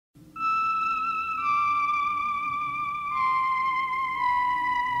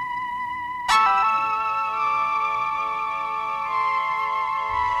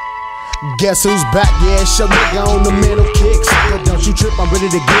Guess who's back? Yeah, it's your nigga on the mental kicks. But don't you trip, I'm ready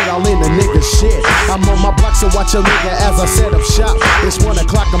to get all in the nigga shit. I'm on my block, so watch your nigga as I set up shop. It's 1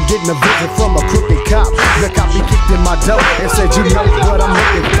 o'clock, I'm getting a visit from a crooked cop. The cop he kicked in my door and said, you know what I'm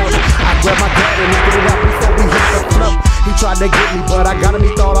looking for. I grabbed my gun and lifted it out before we hit the floor. He tried to get me, but I got him,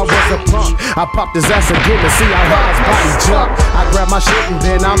 he thought I was a punk. I popped his ass again to see how high his body jumped. I grabbed my shit and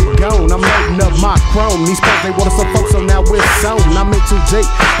then I'm gone. I'm loading up my chrome. These folks, they wanted some folks, so now we're zone. I'm in too deep.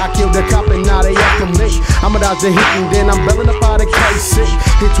 I killed the cop and now they after me. I'ma dodge the hit and then I'm belling up out of K6.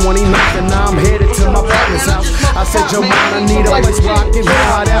 Hit 29th and now I'm headed to my partner's house. I said, yo, man, I need a place where I can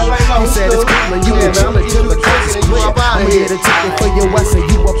hide out. He said, it's cool and you can chillin' till the coast is clear. I'm here to take it for your ass and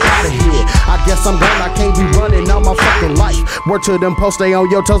you up out of here. I guess I'm gone, I can't be running all my fucking life. Word to them posts, stay on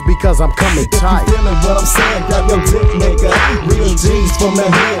your toes because I'm coming tight. If you feelin' what I'm saying, grab your dick, nigga. Real G's from the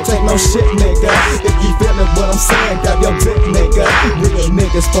hood, take no shit, nigga. If you feelin' what I'm saying, grab your dick, nigga. Real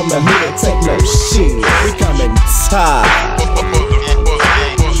niggas from the hood, take no shit. We coming tight.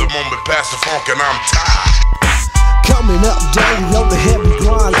 The moment past the funk and I'm tired. Coming up daily on the heavy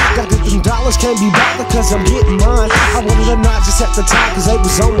grind. Got to get them dollars, can't be bothered cause I'm getting mine. I wanted a knot just at the time cause they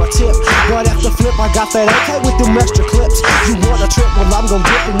was on my tip. But after flip I got that AK with them extra clips. You want a trip? Well I'm gon'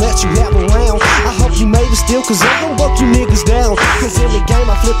 dip and let you have a round. I hope you made it still cause I'm gon' buck you niggas down. Cause in the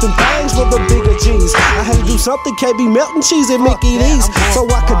game I flip them things with the bigger G's. I had to do something, can't be melting cheese and Mickey D's. So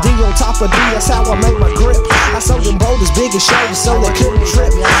I could D on top of D, that's how I make my grip. I sold them boulders big as shoulders so they couldn't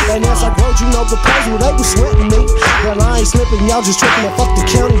trip. And as I growed, you know the pros, well they was sweating me. But I ain't slipping, y'all just tripping and fuck the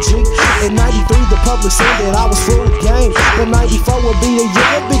county G. In 93 the public said that I was full of game. But 94 would be a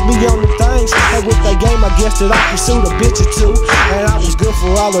year, big me on the things. And with that game I guess that I pursued a bitch or two. And I was good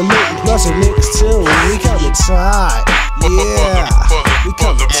for all the niggas, plus the niggas too. We coming tight, yeah. We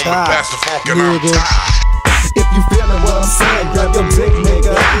coming tight, nigga. If you feelin' what I'm saying, grab your dick,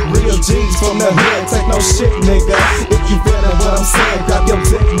 nigga. Real G's from the hood, take no shit, nigga. If you feelin' what I'm saying, grab your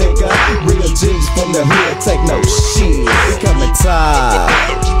dick, nigga. Real G's from the hood, take no shit. We coming tight.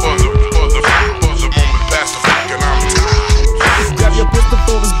 The moment past the funk and I'm tired. Grab your pistol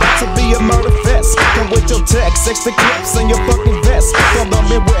for it's about to be a murder fest. Come with your text, extra clips in your fucking vest. From the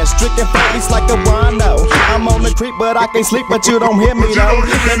Midwest, drinking 40s like a wino. I'm on the creep, but I can't sleep, but you don't hear me though.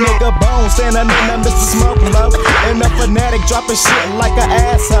 That nigga Bone standing in the Mr. Smoke Low. And the fanatic dropping shit like an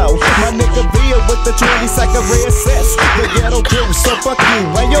asshole. My nigga Via with the 20-second red sets. The Ghetto crew, so fuck you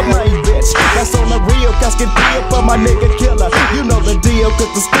and your main bitch. That's on the real, casket deal for my nigga Killer. You know the deal,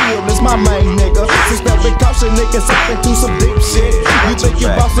 cause the steel is my main nigga. Suspect with caution, niggas up into some deep shit. You think you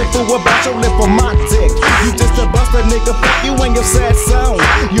bustin' through about your lip on my dick. You just a buster nigga, fuck you and your sad song.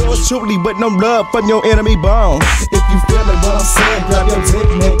 Yours truly, but no love from your enemy bone. If you feelin' what I'm saying, grab your dick,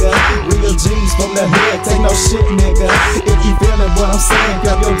 nigga. Real G's from the hood, take no shit, nigga. If you feelin' what I'm saying,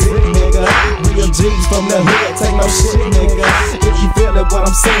 grab your dick, nigga. Real G's from the hood, take no shit, nigga. If you feelin' what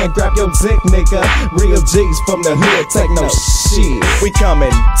I'm saying, grab your dick, nigga. Real G's from the hood, take no shit. We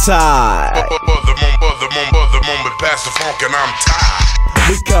coming tight. The moment past the funk and I'm tired.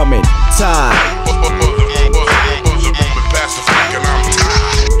 We coming tight. The moment past the funk and I'm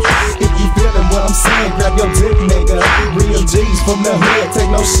tired. If you feelin' what I'm saying, grab your dick, nigga. Real G's from the hood,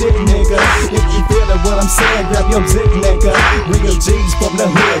 take no shit, nigga. If you feelin' what I'm saying, grab your dick, nigga. Real G's from the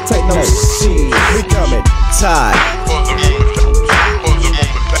hood, take no shit. We coming tight.